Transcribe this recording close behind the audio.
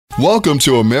Welcome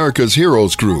to America's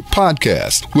Heroes Group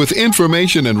podcast with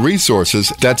information and resources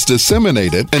that's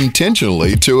disseminated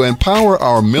intentionally to empower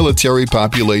our military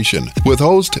population with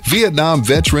host Vietnam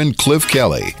veteran Cliff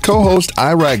Kelly, co-host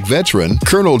Iraq veteran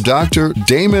Colonel Dr.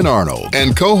 Damon Arnold,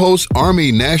 and co-host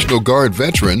Army National Guard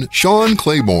veteran Sean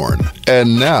Claiborne.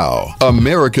 And now,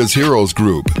 America's Heroes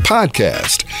Group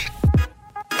podcast.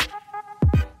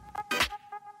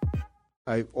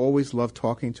 I've always loved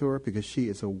talking to her because she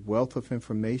is a wealth of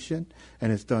information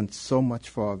and has done so much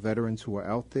for our veterans who are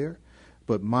out there.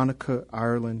 But Monica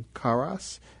Ireland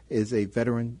Carras is a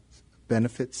veteran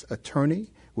benefits attorney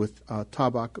with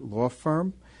Tabak Law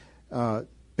Firm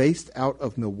based out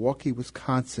of Milwaukee,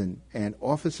 Wisconsin, and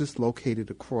offices located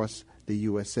across the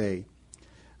USA.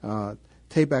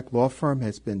 Tabak Law Firm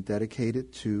has been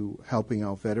dedicated to helping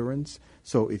our veterans.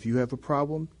 So if you have a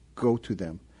problem, go to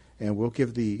them. And we'll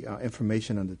give the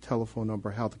information on the telephone number,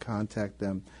 how to contact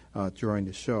them during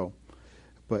the show.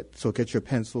 So get your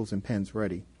pencils and pens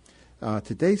ready.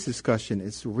 Today's discussion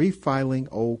is refiling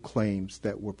old claims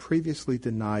that were previously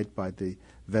denied by the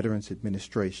Veterans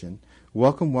Administration.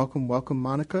 Welcome,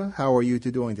 Monica. How are you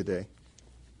doing today?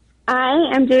 I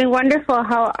am doing wonderful.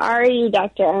 How are you,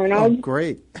 Dr. Arnold? Oh,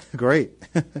 great.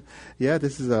 Yeah,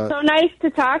 this is so nice to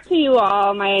talk to you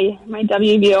all, my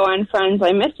WVON friends.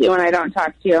 I miss you when I don't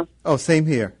talk to you. Oh, same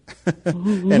here.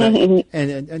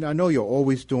 and I know you're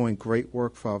always doing great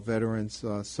work for our veterans,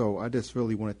 so I just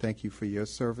really want to thank you for your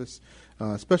service,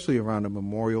 especially around the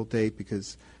Memorial Day,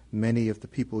 because many of the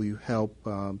people you help,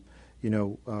 were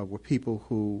people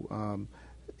who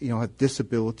have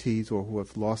disabilities or who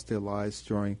have lost their lives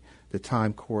during the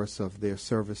time course of their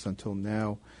service until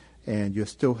now, and you're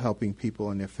still helping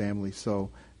people and their families. So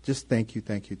just thank you.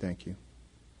 Thank you,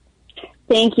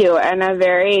 and a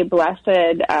very blessed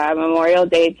Memorial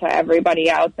Day to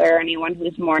everybody out there, anyone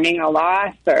who's mourning a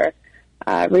loss or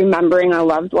remembering a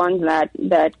loved one that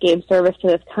gave service to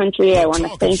this country. I want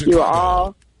to thank you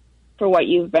all for what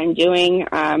you've been doing.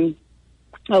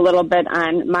 A little bit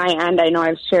on my end, I know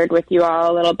I've shared with you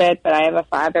all a little bit, but I have a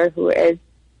father who is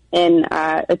in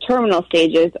the terminal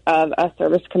stages of a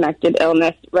service-connected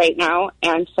illness right now,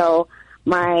 and so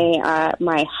my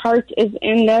heart is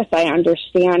in this. I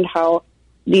understand how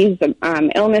these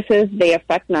illnesses, they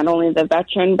affect not only the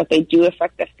veteran, but they do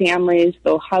affect the families,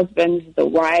 the husbands, the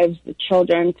wives, the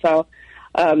children. So,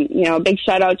 a big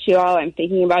shout-out to you all. I'm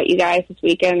thinking about you guys this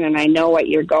weekend, and I know what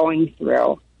you're going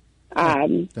through.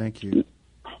 Thank you.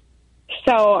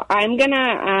 So I'm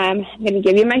gonna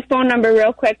give you my phone number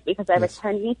real quick because I have a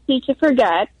tendency to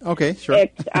forget. Okay, sure.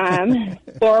 It's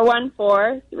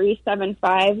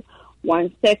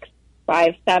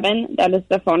 414-375-1657. That is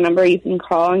the phone number you can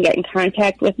call and get in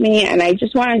contact with me. And I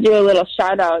just want to do a little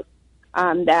shout out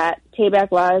that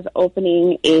Tabak Law is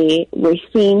opening a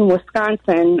Racine,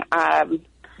 Wisconsin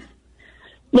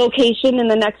location in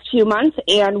the next few months,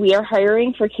 and we are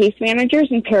hiring for case managers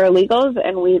and paralegals,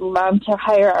 and we love to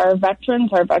hire our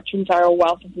veterans. Our veterans are a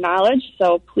wealth of knowledge,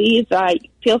 so please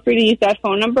feel free to use that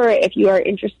phone number if you are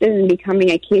interested in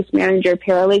becoming a case manager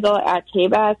paralegal at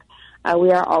Tabak.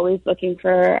 We are always looking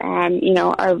for,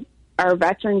 our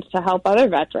veterans to help other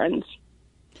veterans.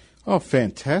 Oh,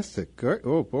 fantastic. Good.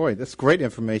 Oh, boy, that's great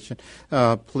information.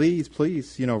 Please,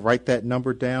 write that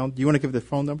number down. Do you want to give the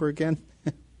phone number again?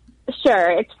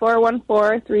 Sure. It's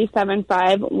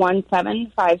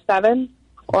 414-375-1757,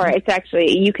 or it's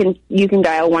actually, you can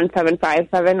dial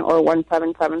 1757 or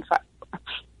 1775.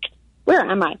 Where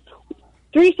am I?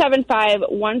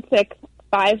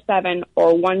 375-1657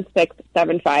 or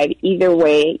 1675. Either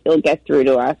way, you'll get through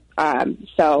to us.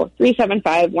 So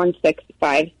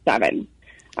 375-1657.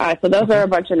 So those are a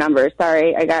bunch of numbers.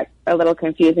 Sorry, I got a little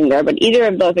confusing there, but either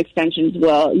of those extensions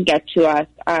will get to us.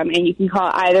 And you can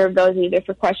call either of those either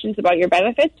for questions about your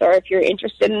benefits or if you're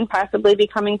interested in possibly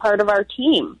becoming part of our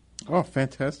team. Oh,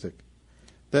 fantastic.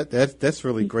 That's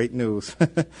really great news.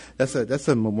 That's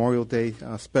a Memorial Day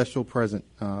special present.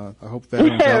 I hope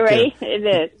veterans out right? there It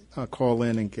is. Call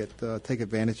in and take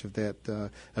advantage of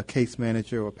that, a case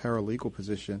manager or paralegal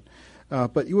position.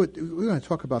 But we're going to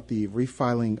talk about the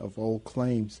refiling of old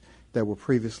claims that were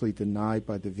previously denied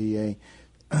by the VA.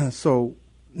 So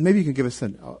maybe you can give us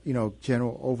a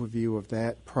general overview of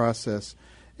that process.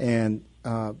 And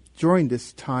during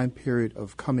this time period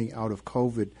of coming out of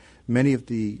COVID, many of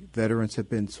the veterans have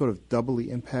been sort of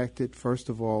doubly impacted. First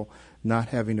of all, not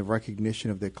having the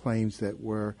recognition of their claims that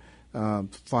were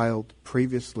filed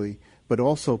previously, but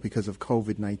also because of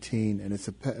COVID-19 and its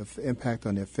impact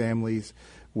on their families,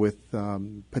 with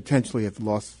potentially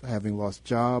having lost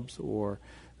jobs or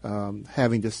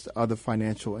having just other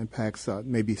financial impacts,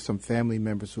 maybe some family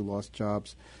members who lost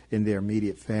jobs in their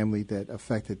immediate family that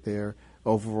affected their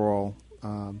overall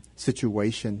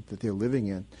situation that they're living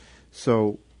in.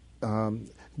 So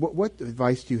what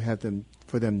advice do you have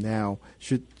for them now?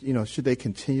 Should they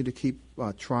continue to keep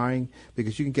trying?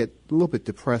 Because you can get a little bit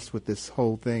depressed with this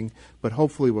whole thing, but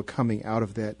hopefully we're coming out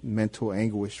of that mental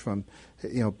anguish from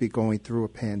be going through a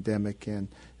pandemic and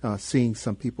seeing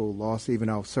some people lost, even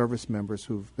our service members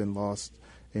who've been lost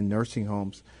in nursing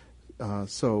homes.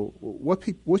 So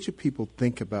what should people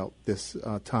think about this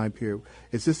time period?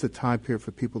 Is this a time period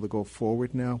for people to go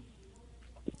forward now?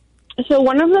 So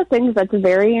one of the things that's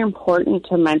very important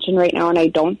to mention right now, and I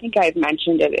don't think I've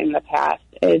mentioned it in the past,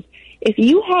 is if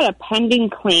you had a pending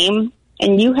claim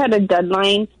and you had a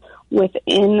deadline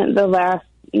within the last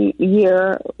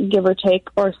year, give or take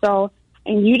or so,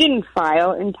 and you didn't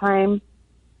file in time,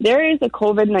 there is a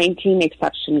COVID-19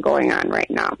 exception going on right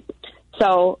now.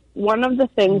 So one of the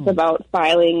things about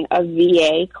filing a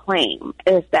VA claim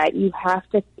is that you have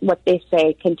to, what they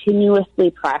say,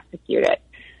 continuously prosecute it.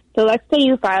 So let's say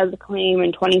you filed a claim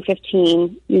in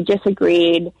 2015, you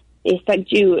disagreed, they sent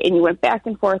you, and you went back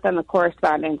and forth on the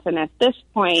correspondence, and at this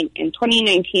point in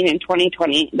 2019 and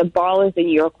 2020, the ball is in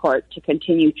your court to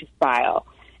continue to file.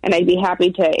 And I'd be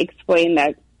happy to explain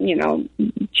that,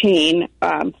 chain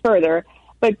further,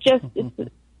 but just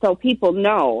so people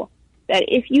know that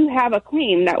if you have a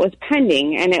claim that was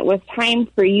pending and it was time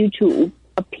for you to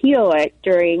appeal it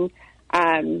during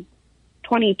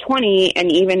 2020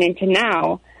 and even into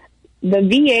now, the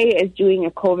VA is doing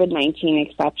a COVID-19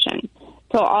 exception.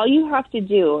 So all you have to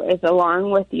do is, along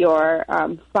with your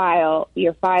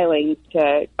filing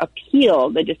to appeal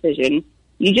the decision,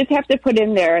 you just have to put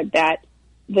in there that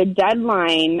the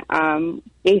deadline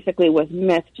basically was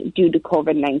missed due to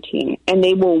COVID-19. And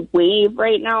they will waive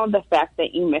right now the fact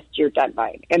that you missed your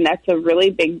deadline. And that's a really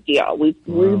big deal. We've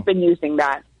been using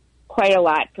that quite a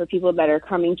lot for people that are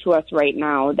coming to us right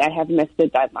now that have missed the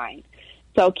deadline.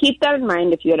 So keep that in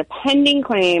mind. If you had a pending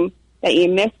claim that you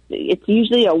missed, it's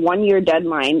usually a 1-year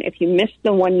deadline. If you missed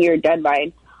the 1-year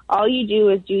deadline, all you do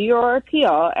is do your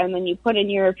appeal, and then you put in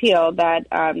your appeal that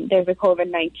there's a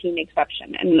COVID-19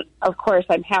 exception. And, of course,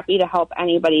 I'm happy to help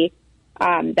anybody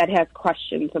that has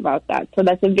questions about that. So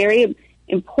that's a very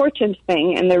important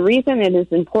thing, and the reason it is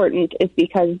important is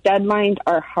because deadlines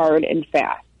are hard and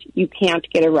fast. You can't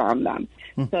get around them.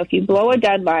 So if you blow a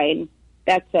deadline,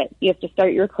 that's it. You have to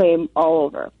start your claim all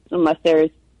over, unless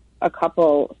there's a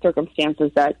couple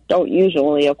circumstances that don't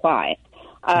usually apply.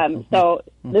 So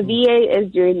the VA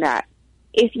is doing that.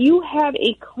 If you have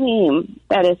a claim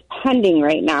that is pending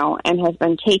right now and has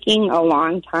been taking a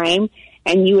long time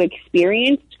and you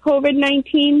experienced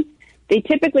COVID-19, they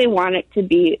typically want it to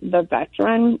be the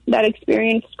veteran that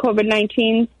experienced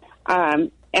COVID-19.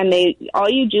 And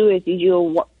all you do is you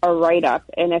do a write-up,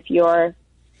 and if your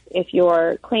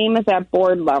claim is at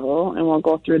board level, and we'll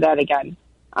go through that again,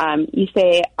 you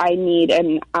say, I need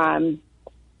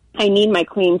my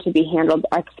claim to be handled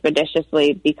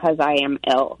expeditiously because I am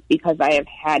ill, because I have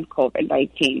had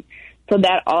COVID-19. So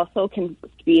that also can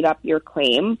speed up your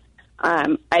claim.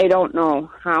 I don't know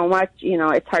how much,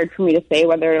 it's hard for me to say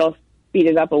whether it'll speed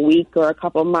it up a week or a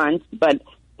couple months, but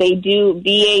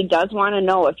VA does want to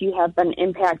know if you have been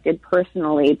impacted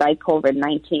personally by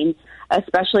COVID-19,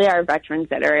 especially our veterans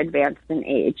that are advanced in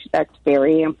age. That's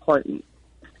very important.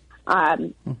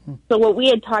 So what we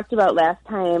had talked about last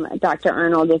time, Dr.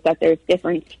 Arnold, is that there's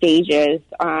different stages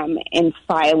in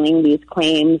filing these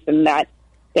claims, and that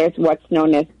there's what's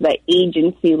known as the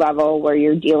agency level, where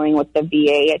you're dealing with the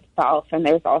VA itself, and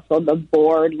there's also the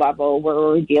board level, where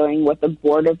we're dealing with the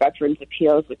Board of Veterans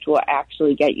Appeals, which will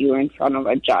actually get you in front of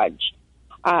a judge.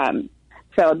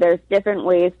 So there's different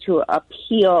ways to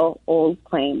appeal old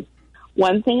claims.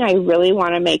 One thing I really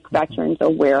want to make veterans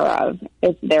aware of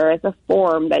is there is a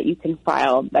form that you can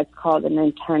file that's called an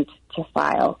intent to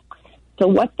file. So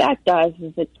what that does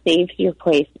is it saves your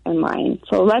place in line.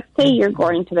 So let's say you're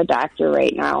going to the doctor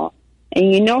right now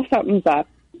and you know something's up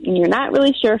and you're not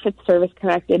really sure if it's service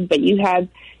connected, but you have,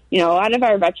 a lot of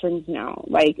our veterans know,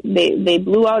 like they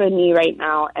blew out a knee right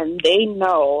now, and they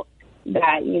know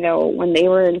that, when they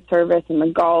were in service in the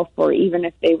Gulf, or even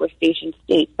if they were stationed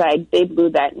stateside, they blew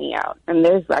that knee out. And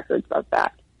there's records of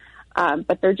that.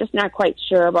 But they're just not quite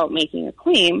sure about making a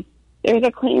claim. There's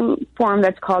a claim form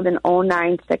that's called an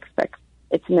 0966.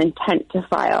 It's an intent to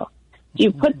file.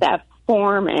 You put that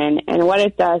form in, and what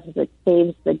it does is it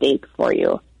saves the date for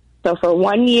you. So for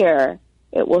 1 year,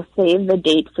 it will save the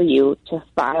date for you to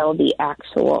file the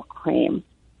actual claim,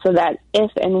 so that if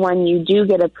and when you do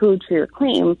get approved for your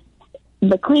claim,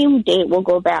 the claim date will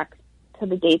go back to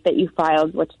the date that you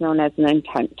filed what's known as an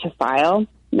intent to file,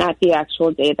 not the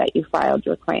actual day that you filed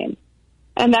your claim.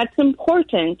 And that's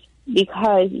important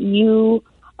because you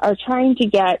are trying to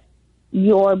get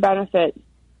your benefit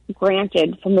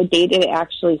granted from the date it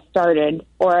actually started,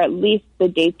 or at least the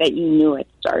date that you knew it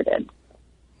started.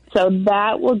 So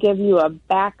that will give you a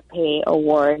back pay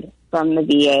award from the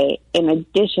VA in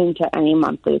addition to any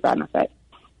monthly benefit.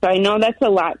 So I know that's a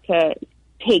lot to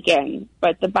take in,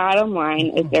 but the bottom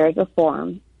line is there's a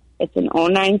form. It's an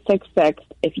 0966.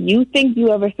 If you think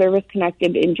you have a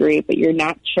service-connected injury but you're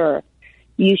not sure,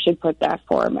 you should put that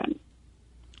form in.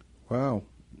 Wow.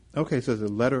 Okay, so it's a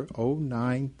letter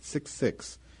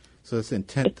 0966. So it's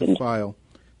intent to file.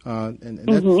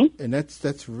 And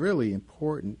that's really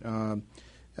important.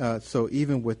 So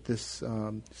even with this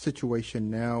situation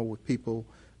now with people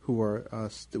who are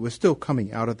we're still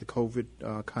coming out of the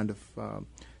COVID kind of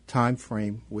time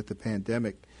frame with the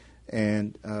pandemic,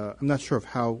 and I'm not sure of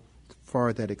how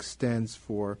far that extends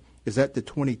for. Is that the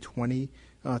 2020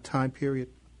 time period?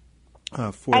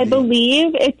 I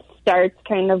believe it starts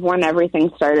kind of when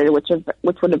everything started, which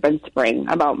would have been spring,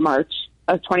 about March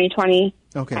of 2020.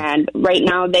 Okay. And right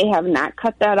now they have not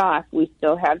cut that off. We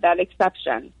still have that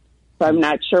exception. So I'm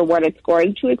not sure what it's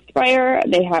going to expire.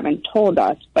 They haven't told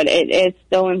us, but it is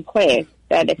still in place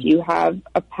that if you have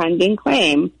a pending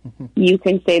claim, you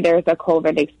can say there's a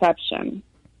COVID exception.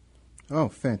 Oh,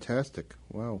 fantastic.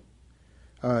 Wow.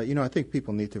 I think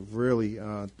people need to really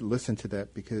listen to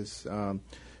that because,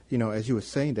 as you were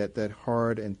saying, that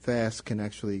hard and fast can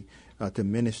actually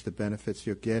diminish the benefits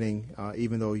you're getting,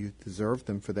 even though you deserve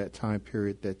them for that time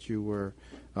period that you were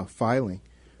filing.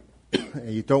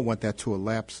 And you don't want that to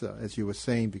elapse, as you were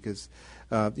saying, because,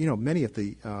 many of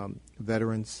the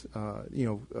veterans,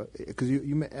 because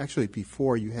you actually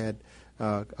before you had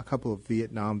a couple of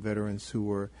Vietnam veterans who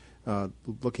were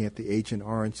looking at the Agent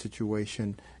Orange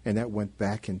situation, and that went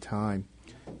back in time.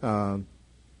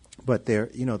 But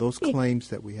those claims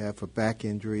that we have for back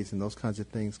injuries and those kinds of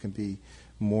things can be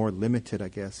more limited, I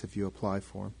guess, if you apply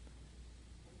for them.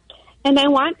 And I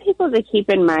want people to keep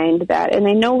in mind that, and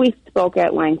I know we spoke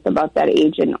at length about that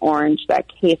Agent Orange, that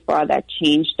case law that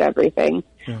changed everything,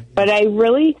 but I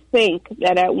really think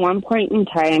that at one point in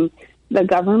time, the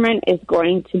government is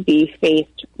going to be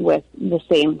faced with the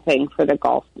same thing for the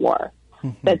Gulf War,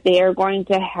 that they are going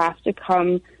to have to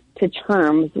come to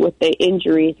terms with the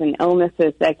injuries and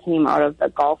illnesses that came out of the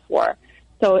Gulf War.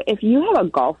 So if you have a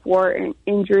Gulf War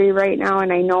injury right now,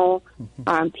 and I know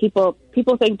people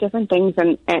think different things,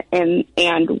 and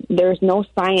there's no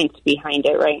science behind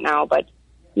it right now, but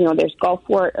there's Gulf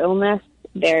War illness.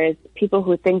 There's people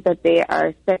who think that they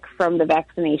are sick from the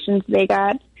vaccinations they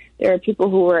got. There are people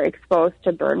who were exposed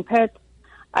to burn pits.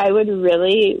 I would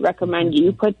really recommend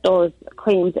you put those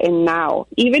claims in now.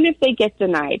 Even if they get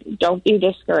denied, don't be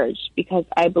discouraged, because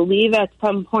I believe at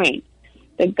some point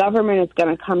the government is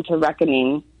going to come to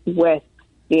reckoning with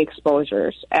the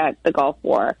exposures at the Gulf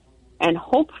War. And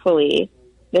hopefully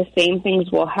the same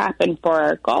things will happen for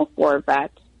our Gulf War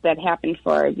vets that happened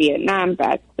for our Vietnam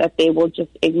vets, that they will just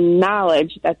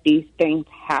acknowledge that these things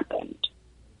happened.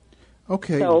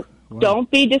 Okay. So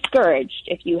don't be discouraged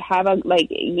if you have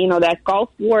that Gulf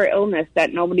War illness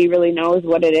that nobody really knows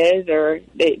what it is, or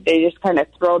they just kind of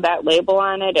throw that label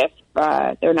on it if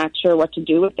they're not sure what to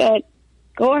do with it.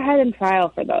 Go ahead and file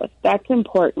for those. That's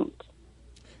important.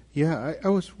 Yeah, I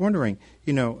was wondering,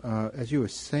 as you were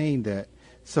saying that,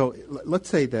 so let's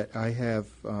say that I have,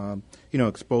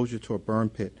 exposure to a burn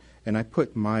pit, and I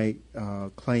put my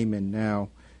claim in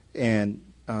now, and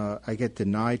I get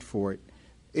denied for it.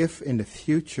 If in the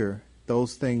future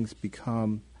those things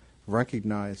become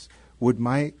recognized, would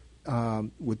my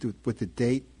would the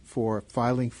date for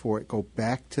filing for it go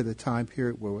back to the time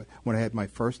period when I had my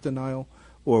first denial,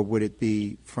 or would it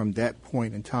be from that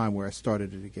point in time where I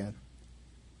started it again?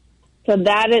 So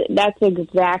that's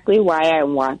exactly why I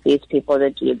want these people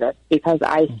to do this, because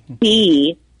I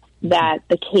see that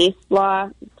the case law,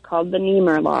 it's called the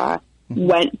Niemer Law,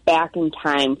 went back in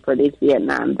time for these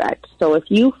Vietnam vets. So if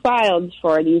you filed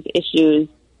for these issues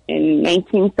in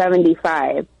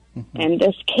 1975, and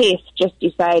this case just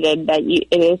decided that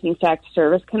it is in fact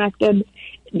service-connected,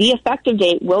 the effective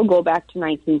date will go back to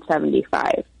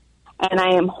 1975. And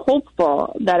I am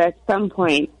hopeful that at some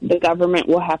point the government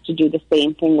will have to do the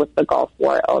same thing with the Gulf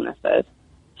War illnesses.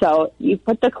 So you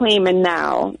put the claim in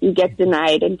now, you get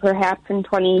denied, and perhaps in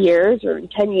 20 years or in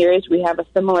 10 years we have a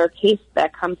similar case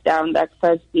that comes down that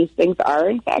says these things are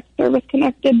in fact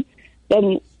service-connected,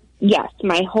 then yes,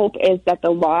 my hope is that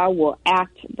the law will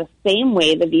act the same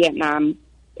way the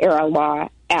Vietnam-era law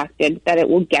acted, that it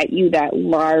will get you that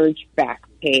large back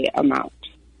pay amount.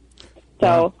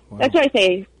 So that's why I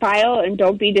say file and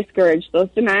don't be discouraged. Those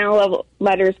denial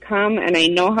letters come, and I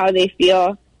know how they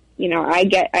feel. You know, I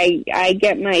get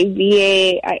my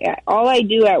VA. All I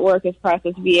do at work is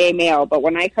process VA mail. But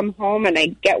when I come home and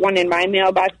I get one in my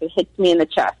mailbox, it hits me in the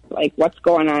chest. Like, what's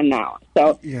going on now?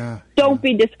 So don't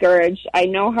be discouraged. I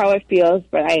know how it feels,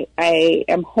 but I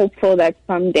am hopeful that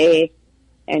someday,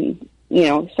 and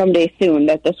someday soon,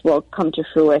 that this will come to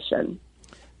fruition.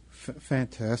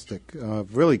 Fantastic.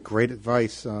 Really great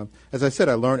advice. As I said,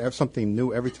 I learn something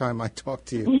new every time I talk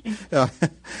to you.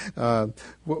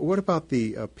 What about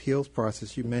the appeals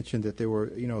process? You mentioned that there were,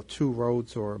 2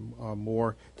 roads or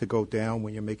more to go down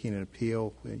when you're making an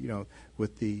appeal,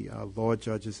 with the law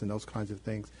judges and those kinds of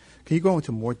things. Can you go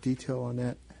into more detail on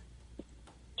that?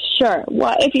 Sure.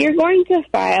 Well, if you're going to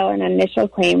file an initial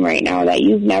claim right now that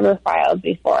you've never filed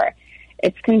before,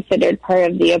 it's considered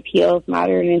part of the Appeals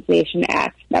Modernization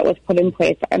Act that was put in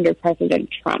place under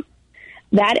President Trump.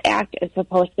 That act is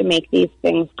supposed to make these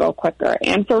things go quicker.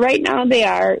 And for right now, they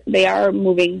are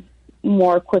moving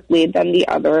more quickly than the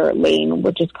other lane,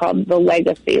 which is called the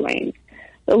legacy lane.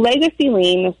 The legacy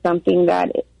lane is something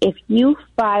that if you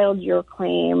filed your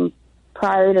claim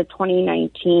prior to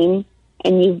 2019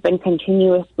 and you've been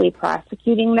continuously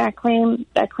prosecuting that claim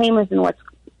is in what's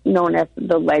known as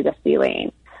the legacy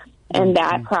lane. And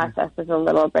that process is a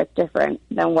little bit different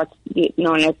than what's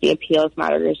known as the Appeals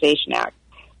Modernization Act.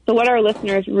 So what our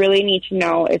listeners really need to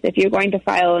know is if you're going to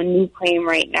file a new claim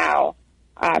right now,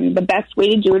 the best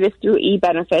way to do it is through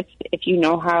e-benefits. If you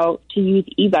know how to use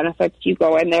e-benefits, you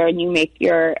go in there and you make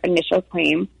your initial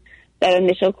claim. That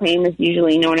initial claim is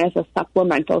usually known as a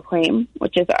supplemental claim,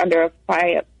 which is under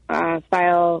VA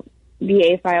File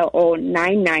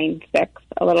 0996,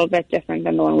 a little bit different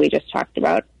than the one we just talked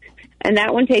about. And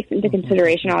that one takes into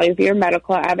consideration all of your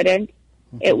medical evidence.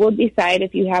 It will decide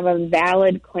if you have a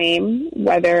valid claim,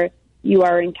 whether you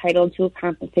are entitled to a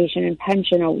compensation and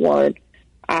pension award,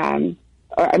 exam,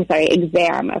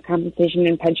 a compensation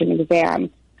and pension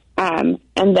exam. And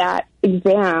that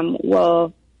exam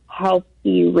will help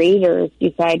the raters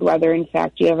decide whether, in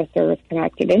fact, you have a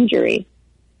service-connected injury.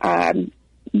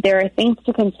 There are things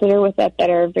to consider with that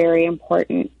are very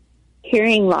important.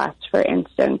 Hearing loss, for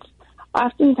instance.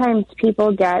 Oftentimes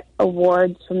people get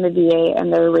awards from the VA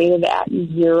and they're rated at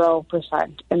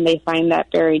 0%, and they find that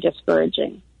very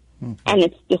discouraging. And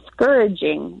it's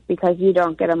discouraging because you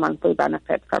don't get a monthly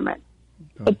benefit from it.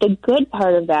 But the good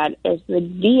part of that is the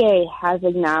VA has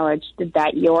acknowledged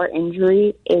that your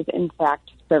injury is, in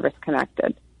fact,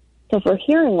 service-connected. So for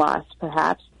hearing loss,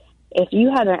 perhaps, if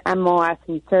you had an MOS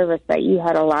in service that you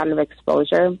had a lot of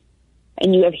exposure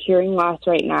and you have hearing loss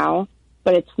right now,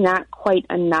 but it's not quite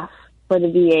enough for the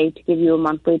VA to give you a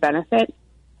monthly benefit,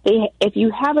 if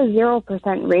you have a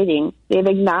 0% rating, they've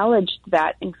acknowledged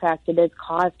that, in fact, it is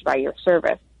caused by your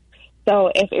service.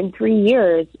 So if in 3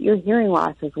 years your hearing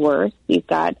loss is worse, you've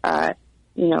got,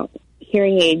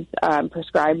 hearing aids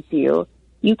prescribed to you,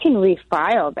 you can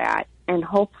refile that, and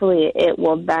hopefully it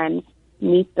will then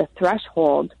meet the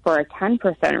threshold for a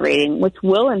 10% rating, which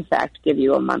will, in fact, give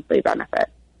you a monthly benefit.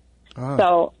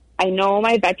 So I know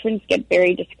my veterans get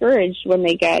very discouraged when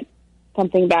they get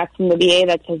something back from the VA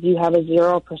that says you have a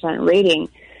 0% rating,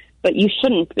 but you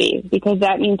shouldn't be, because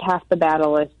that means half the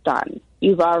battle is done.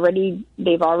 They've already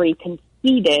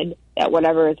conceded that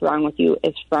whatever is wrong with you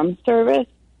is from service.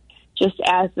 Just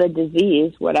as the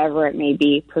disease, whatever it may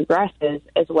be, progresses,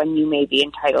 is when you may be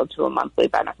entitled to a monthly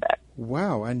benefit.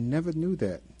 Wow, I never knew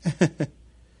that.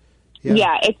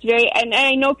 Yeah, it's very, and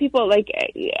I know people,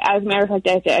 as a matter of fact,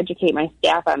 I have to educate my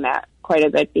staff on that quite a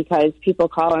bit, because people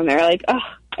call and they're like,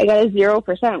 I got a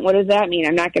 0%. What does that mean?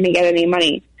 I'm not going to get any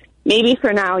money. Maybe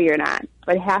for now you're not,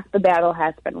 but half the battle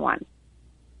has been won.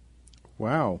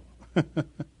 Wow.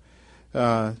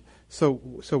 So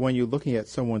when you're looking at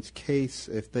someone's case,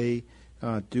 if they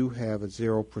do have a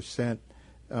 0%,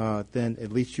 then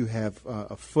at least you have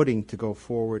a footing to go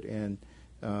forward and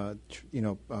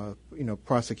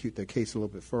prosecute their case a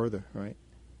little bit further, right?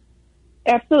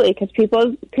 Absolutely, because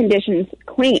people's conditions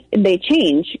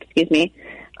change.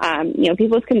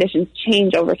 People's conditions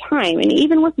change over time, and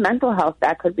even with mental health,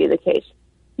 that could be the case.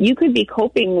 You could be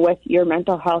coping with your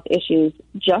mental health issues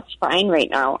just fine right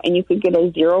now, and you could get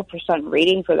a 0%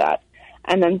 rating for that.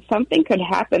 And then something could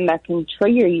happen that can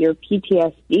trigger your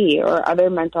PTSD or other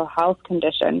mental health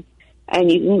condition,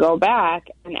 and you can go back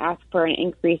and ask for an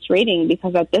increased rating,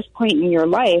 because at this point in your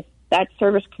life, that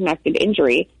service-connected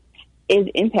injury is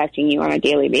impacting you on a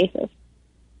daily basis.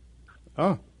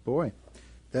 Oh, boy.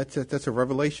 That's a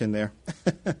revelation there.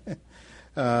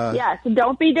 Yeah, so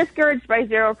don't be discouraged by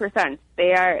 0%.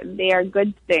 They are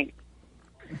good things.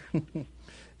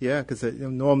 Yeah, because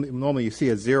normally you see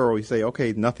a zero, you say,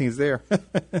 okay, nothing's there.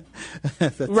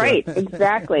 Right,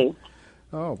 exactly.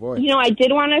 Oh, boy. I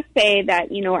did want to say that,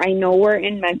 I know we're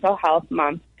in Mental Health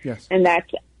Month. Yes. And that's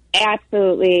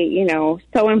absolutely,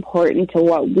 so important to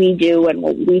what we do and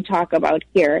what we talk about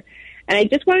here. And I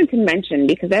just wanted to mention,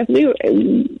 because as we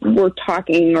were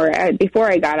talking, or before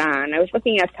I got on, I was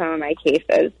looking at some of my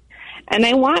cases. And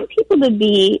I want people to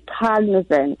be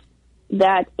cognizant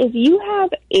that if you have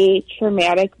a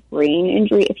traumatic brain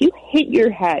injury, if you hit your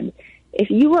head, if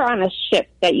you were on a ship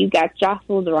that you got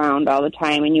jostled around all the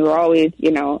time and you were always,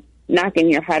 knocking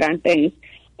your head on things,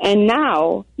 and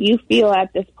now you feel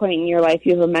at this point in your life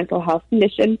you have a mental health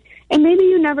condition, and maybe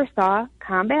you never saw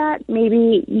combat,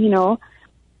 maybe,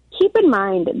 keep in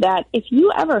mind that if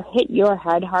you ever hit your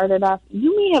head hard enough,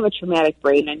 you may have a traumatic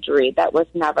brain injury that was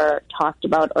never talked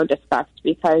about or discussed,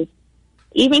 because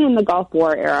even in the Gulf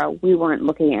War era, we weren't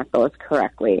looking at those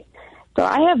correctly. So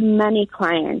I have many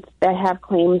clients that have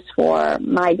claims for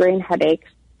migraine headaches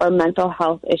or mental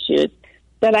health issues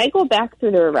that I go back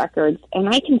through their records and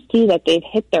I can see that they've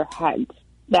hit their heads,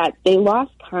 that they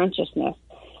lost consciousness.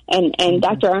 And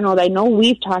Dr. Arnold, I know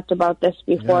we've talked about this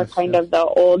before, of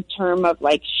the old term of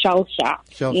like shell shock.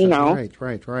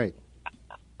 Right.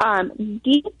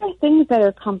 These are things that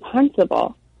are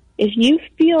compensable. If you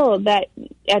feel that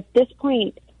at this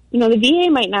point, the VA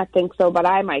might not think so, but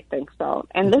I might think so.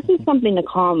 And this is something to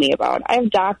call me about. I have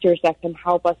doctors that can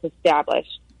help us establish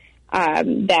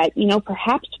that,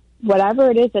 perhaps whatever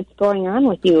it is that's going on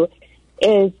with you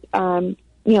is, from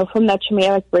that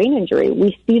traumatic brain injury.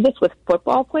 We see this with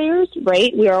football players,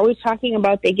 right? We are always talking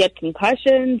about they get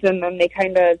concussions and then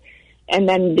and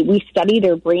then we study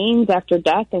their brains after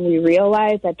death and we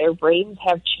realize that their brains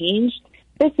have changed.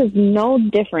 This is no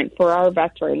different for our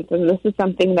veterans, and this is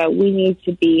something that we need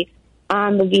to be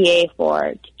on the VA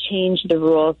to change the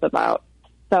rules about.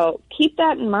 So keep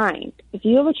that in mind. If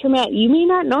you have you may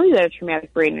not know you had a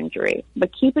traumatic brain injury, but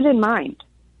keep it in mind.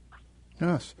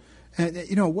 Yes. And,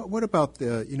 what about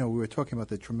we were talking about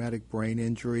the traumatic brain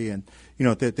injury, and,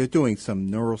 they're doing some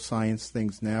neuroscience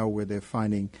things now where they're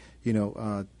finding,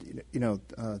 the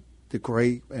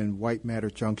gray and white matter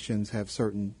junctions have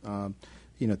certain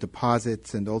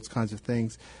deposits and those kinds of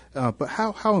things. But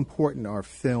how important are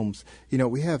films?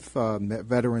 We have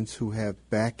veterans who have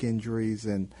back injuries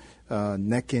and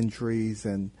neck injuries,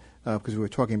 and because we were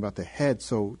talking about the head,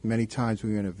 so many times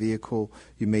when you're in a vehicle,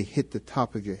 you may hit the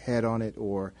top of your head on it,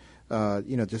 or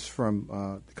just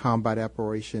from combat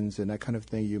operations and that kind of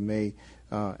thing, you may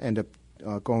end up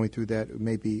going through that.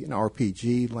 Maybe an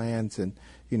RPG lands and,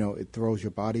 it throws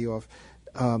your body off.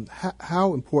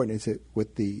 How important is it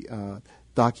with the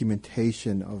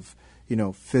documentation of,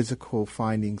 physical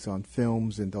findings on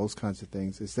films and those kinds of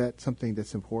things? Is that something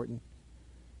that's important?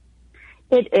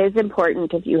 It is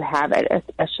important if you have it,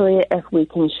 especially if we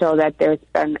can show that there's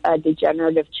been a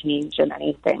degenerative change in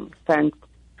anything since,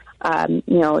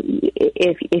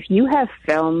 if you have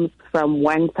films from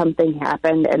when something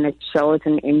happened and it shows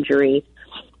an injury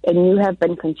and you have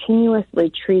been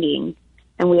continuously treating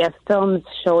and we have films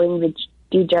showing the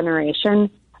degeneration,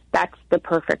 that's the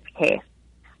perfect case.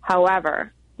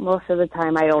 However, most of the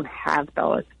time I don't have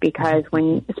those because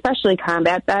especially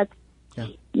combat vets,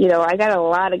 I got a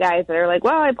lot of guys that are like,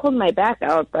 well, I pulled my back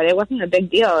out, but it wasn't a big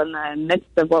deal in the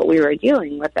midst of what we were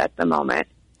dealing with at the moment.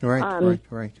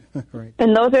 Right.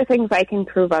 And those are things I can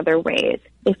prove other ways.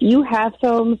 If you have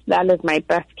films, that is my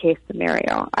best case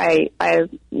scenario. I've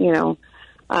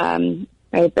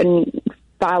been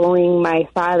following my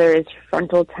father's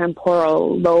frontal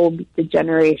temporal lobe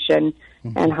degeneration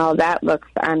and how that looks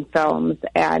on films,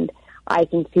 and I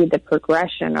can see the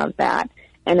progression of that.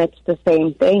 And it's the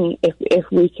same thing. If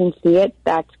we can see it,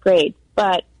 that's great.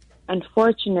 But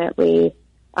unfortunately,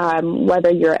 whether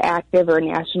you're active or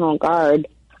National Guard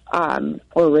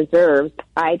or reserves,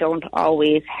 I don't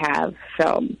always have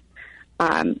films.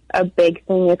 A big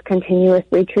thing is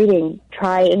continuously treating.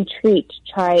 Try and treat.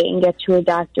 Try and get to a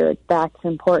doctor. That's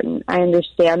important. I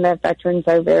understand that veterans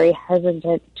are very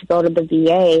hesitant to go to the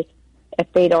VA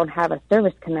if they don't have a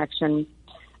service connection.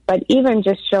 But even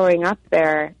just showing up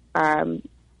there,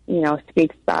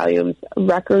 speaks volumes.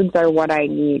 Records are what I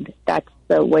need. That's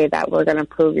the way that we're going to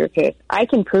prove your case. I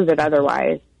can prove it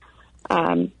otherwise.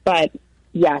 But,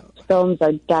 yes, films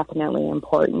are definitely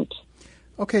important.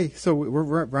 Okay, so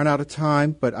we're run out of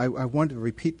time, but I wanted to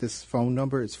repeat this phone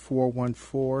number. It's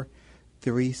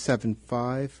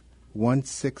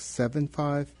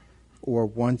 414-375-1675 or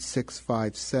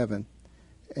 1657.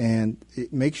 And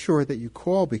make sure that you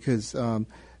call because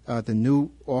The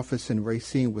new office in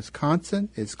Racine, Wisconsin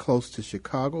is close to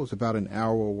Chicago. It's about an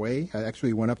hour away. I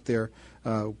actually went up there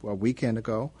a weekend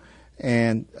ago.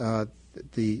 And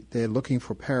they're looking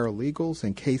for paralegals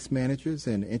and case managers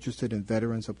and interested in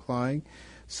veterans applying.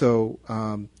 So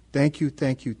thank you,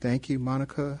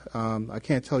 Monica. I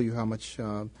can't tell you how much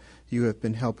you have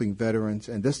been helping veterans,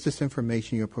 and this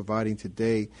information you're providing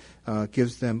today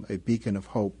gives them a beacon of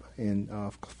hope in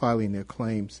filing their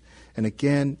claims. And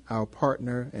again, our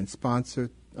partner and sponsor,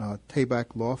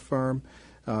 Tabak Law Firm,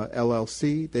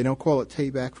 LLC. They don't call it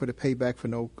Tabak for the payback for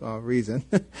no reason.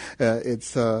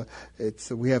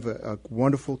 We have a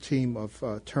wonderful team of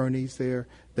attorneys there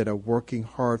that are working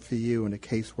hard for you and the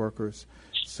caseworkers.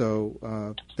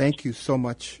 So thank you so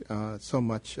much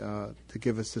to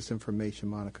give us this information,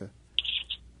 Monica.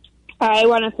 I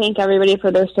want to thank everybody for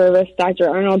their service. Dr.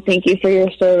 Arnold, thank you for your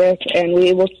service, and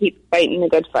we will keep fighting the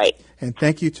good fight. And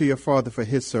thank you to your father for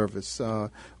his service.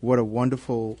 What a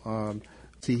wonderful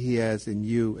he has in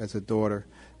you as a daughter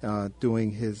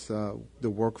doing the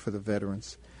work for the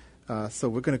veterans. So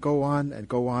we're going to go on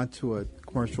to a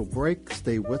commercial break.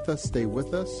 Stay with us.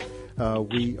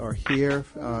 We are here,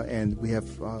 and we have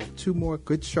 2 more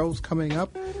good shows coming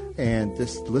up. And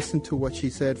just listen to what she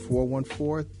said,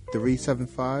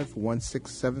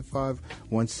 414-375-1675,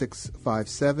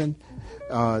 1657.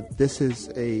 This is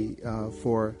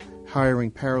for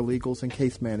hiring paralegals and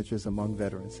case managers among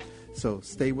veterans. So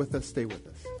stay with us.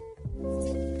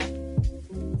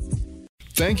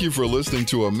 Thank you for listening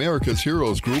to America's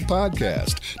Heroes Group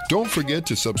podcast. Don't forget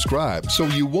to subscribe so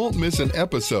you won't miss an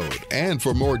episode. And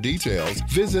for more details,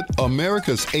 visit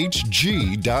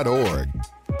americashg.org.